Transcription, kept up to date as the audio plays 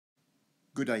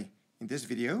Good day. In this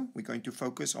video, we're going to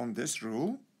focus on this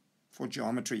rule for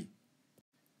geometry.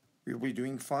 We'll be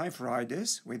doing 5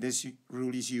 riders where this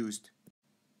rule is used.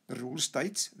 The rule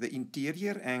states the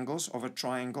interior angles of a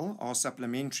triangle are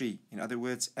supplementary, in other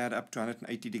words, add up to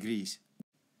 180 degrees.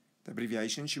 The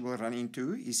abbreviation you will run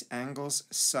into is angles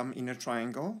sum in a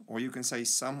triangle, or you can say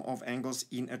sum of angles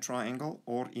in a triangle,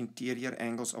 or interior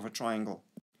angles of a triangle.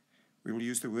 We will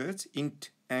use the words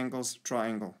int angles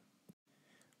triangle.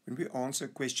 When we answer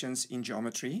questions in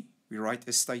geometry, we write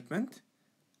a statement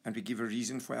and we give a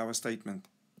reason for our statement.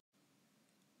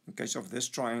 In case of this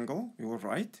triangle, we will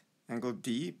write angle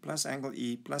D plus angle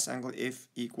E plus angle F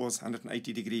equals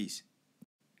 180 degrees.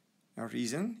 Our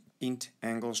reason, int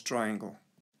angles triangle.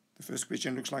 The first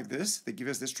question looks like this. They give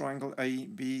us this triangle A,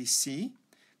 B, C.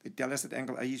 They tell us that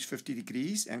angle A is 50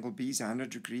 degrees, angle B is 100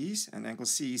 degrees, and angle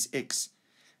C is X.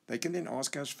 They can then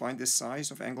ask us find the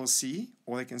size of angle C,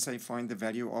 or they can say find the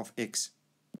value of X.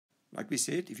 Like we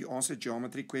said, if you answer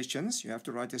geometry questions, you have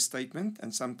to write a statement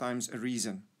and sometimes a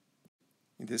reason.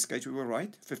 In this case, we will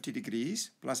write 50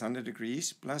 degrees plus 100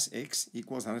 degrees plus X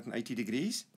equals 180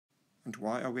 degrees. And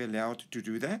why are we allowed to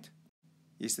do that?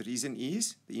 Yes, the reason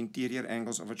is the interior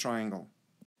angles of a triangle.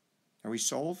 Now we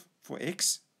solve for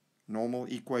X, normal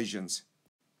equations.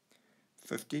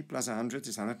 50 plus 100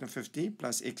 is 150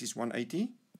 plus X is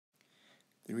 180.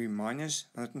 Then we minus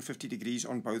 150 degrees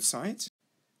on both sides.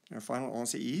 And our final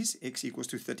answer is X equals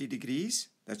to 30 degrees.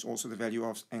 That's also the value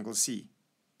of angle C,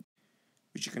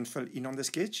 which you can fill in on the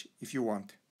sketch if you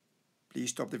want.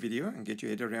 Please stop the video and get your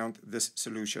head around this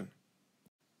solution.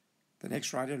 The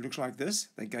next rider looks like this.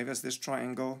 They gave us this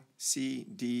triangle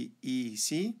CDEC.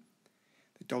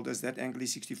 They told us that angle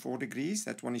is 64 degrees,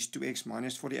 that one is 2x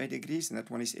minus 48 degrees, and that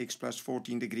one is x plus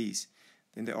 14 degrees.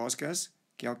 Then they ask us,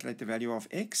 calculate the value of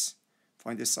x,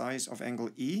 find the size of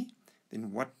angle E,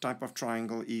 then what type of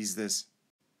triangle is this?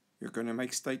 You're going to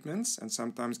make statements and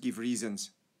sometimes give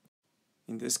reasons.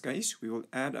 In this case, we will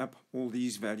add up all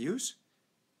these values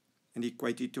and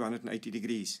equate it to 180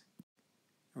 degrees.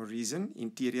 Our reason,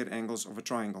 interior angles of a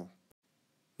triangle.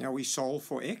 Now we solve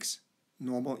for x,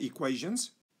 normal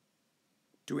equations.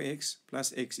 2x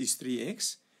plus x is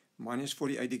 3x, minus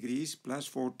 48 degrees plus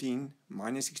 14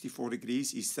 minus 64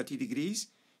 degrees is 30 degrees,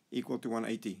 equal to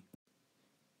 180.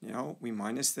 Now we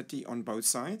minus 30 on both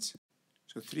sides,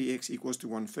 so 3x equals to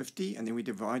 150, and then we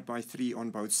divide by 3 on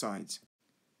both sides.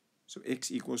 So x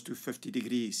equals to 50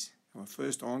 degrees. Our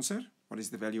first answer, what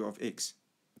is the value of x?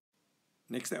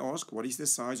 Next they ask, what is the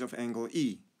size of angle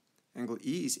E? Angle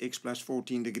E is x plus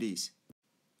 14 degrees.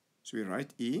 So we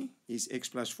write E is x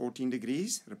plus 14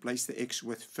 degrees, replace the x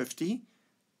with 50,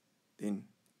 then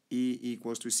E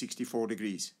equals to 64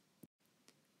 degrees.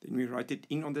 Then we write it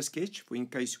in on the sketch for in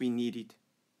case we need it.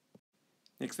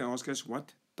 Next they ask us,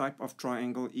 what type of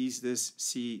triangle is this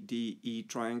CDE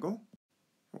triangle?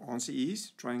 Our answer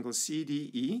is, triangle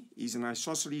CDE is an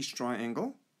isosceles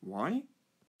triangle. Why?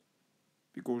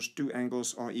 Because two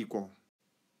angles are equal.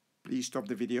 Please stop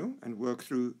the video and work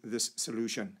through this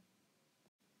solution.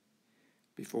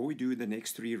 Before we do the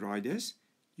next 3 riders,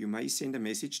 you may send a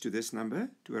message to this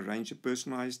number to arrange a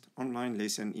personalized online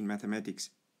lesson in mathematics.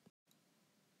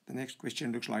 The next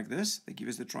question looks like this. They give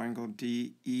us the triangle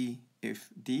DEFD.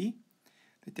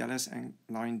 They tell us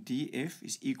line DF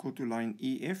is equal to line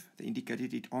EF. They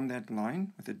indicated it on that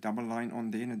line with a double line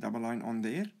on there and a double line on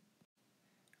there.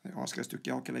 They ask us to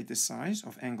calculate the size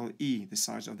of angle E, the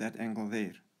size of that angle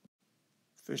there.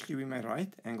 Firstly, we may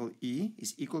write angle E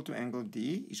is equal to angle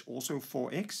D is also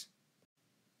 4x.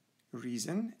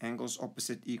 Reason, angles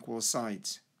opposite equal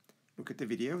sides. Look at the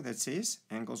video that says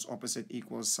angles opposite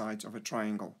equal sides of a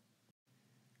triangle.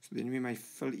 So then we may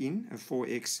fill in a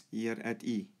 4x here at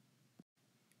E.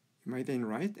 You may then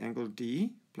write angle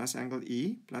D plus angle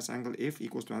E plus angle F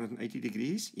equals to 180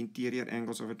 degrees, interior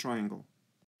angles of a triangle.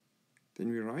 Then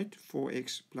we write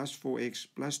 4x plus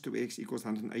 2x equals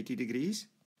 180 degrees.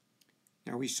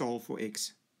 Now we solve for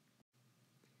x.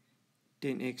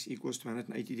 10x equals to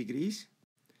 180 degrees.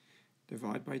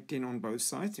 Divide by 10 on both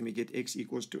sides and we get x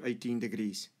equals to 18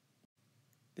 degrees.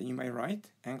 Then you may write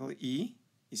angle E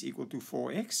is equal to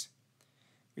 4x.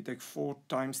 We take 4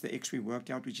 times the x we worked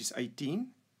out, which is 18. And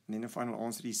then the final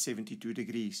answer is 72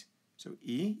 degrees. So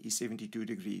E is 72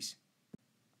 degrees.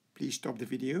 Please stop the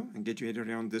video and get your head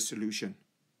around this solution.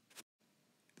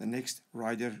 The next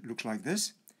rider looks like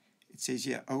this. It says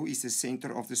here O is the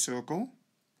center of the circle.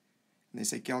 And they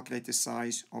say calculate the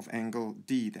size of angle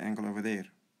D, the angle over there.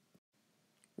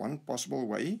 One possible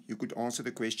way you could answer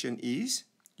the question is,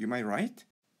 you may write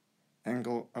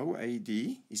angle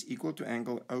OAD is equal to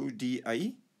angle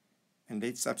ODA, and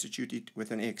let's substitute it with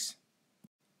an x.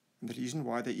 And the reason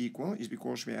why they're equal is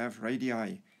because we have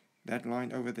radii. That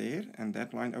line over there and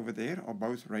that line over there are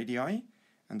both radii,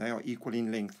 and they are equal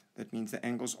in length. That means the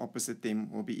angles opposite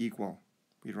them will be equal.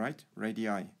 We write radii.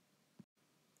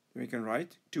 Then we can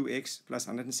write 2x plus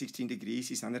 116 degrees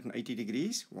is 180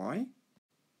 degrees. Why?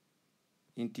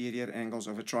 Interior angles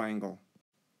of a triangle.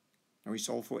 Now we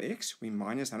solve for x. We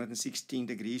minus 116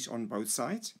 degrees on both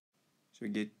sides. So we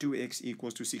get 2x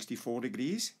equals to 64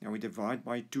 degrees. Now we divide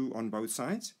by 2 on both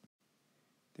sides.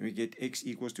 Then we get x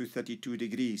equals to 32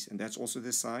 degrees. And that's also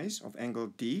the size of angle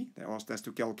D they asked us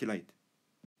to calculate.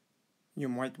 You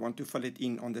might want to fill it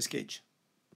in on the sketch.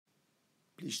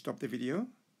 Please stop the video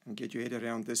and get your head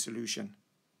around this solution.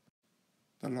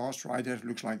 The last rider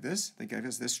looks like this. They gave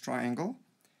us this triangle.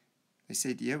 They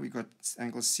said here we got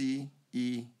angle CEF,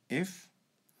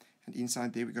 and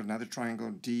inside there we got another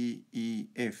triangle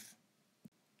DEF.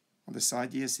 On the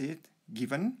side here said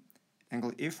given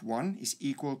angle F1 is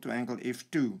equal to angle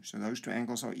F2, so those two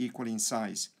angles are equal in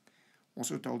size.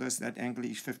 Also told us that angle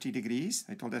is 50 degrees.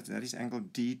 They told us that is angle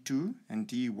D2 and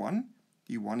D1.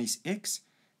 D1 is X.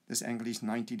 This angle is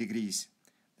 90 degrees.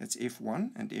 That's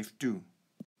F1 and F2.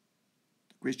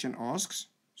 The question asks,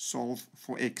 solve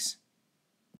for X.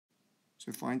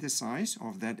 So find the size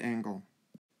of that angle.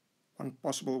 One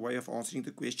possible way of answering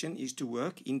the question is to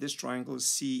work in this triangle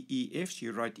CEF. So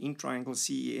you write in triangle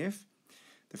CEF,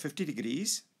 the 50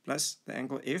 degrees plus the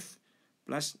angle F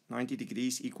plus 90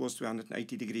 degrees equals to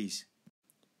 180 degrees.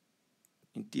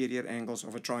 Interior angles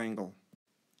of a triangle.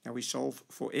 Now we solve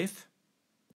for F.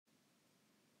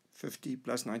 50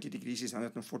 plus 90 degrees is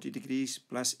 140 degrees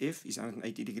plus F is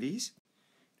 180 degrees.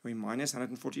 We minus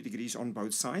 140 degrees on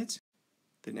both sides.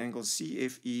 Then angle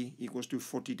CFE equals to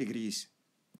 40 degrees.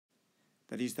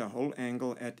 That is the whole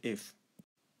angle at F.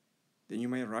 Then you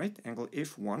may write angle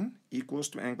F1 equals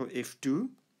to angle F2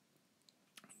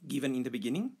 given in the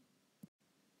beginning.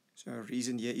 So our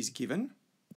reason here is given.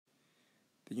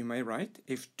 Then you may write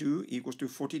F2 equals to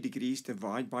 40 degrees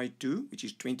divided by 2, which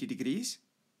is 20 degrees.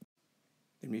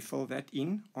 Then we fill that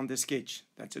in on the sketch.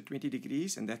 That's a 20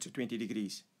 degrees and that's a 20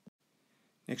 degrees.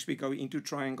 Next we go into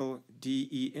triangle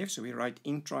DEF. So we write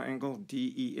in triangle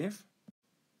DEF.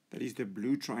 That is the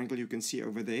blue triangle you can see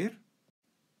over there.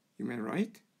 You may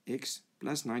write x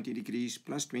plus 90 degrees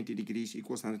plus 20 degrees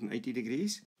equals 180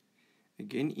 degrees.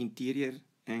 Again, interior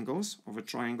angles of a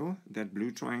triangle, that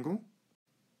blue triangle.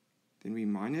 Then we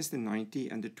minus the 90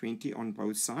 and the 20 on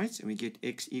both sides, and we get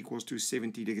x equals to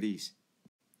 70 degrees.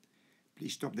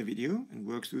 Please stop the video and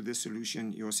work through the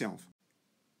solution yourself.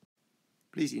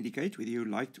 Please indicate whether you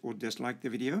liked or disliked the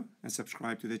video and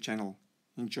subscribe to the channel.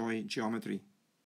 Enjoy geometry.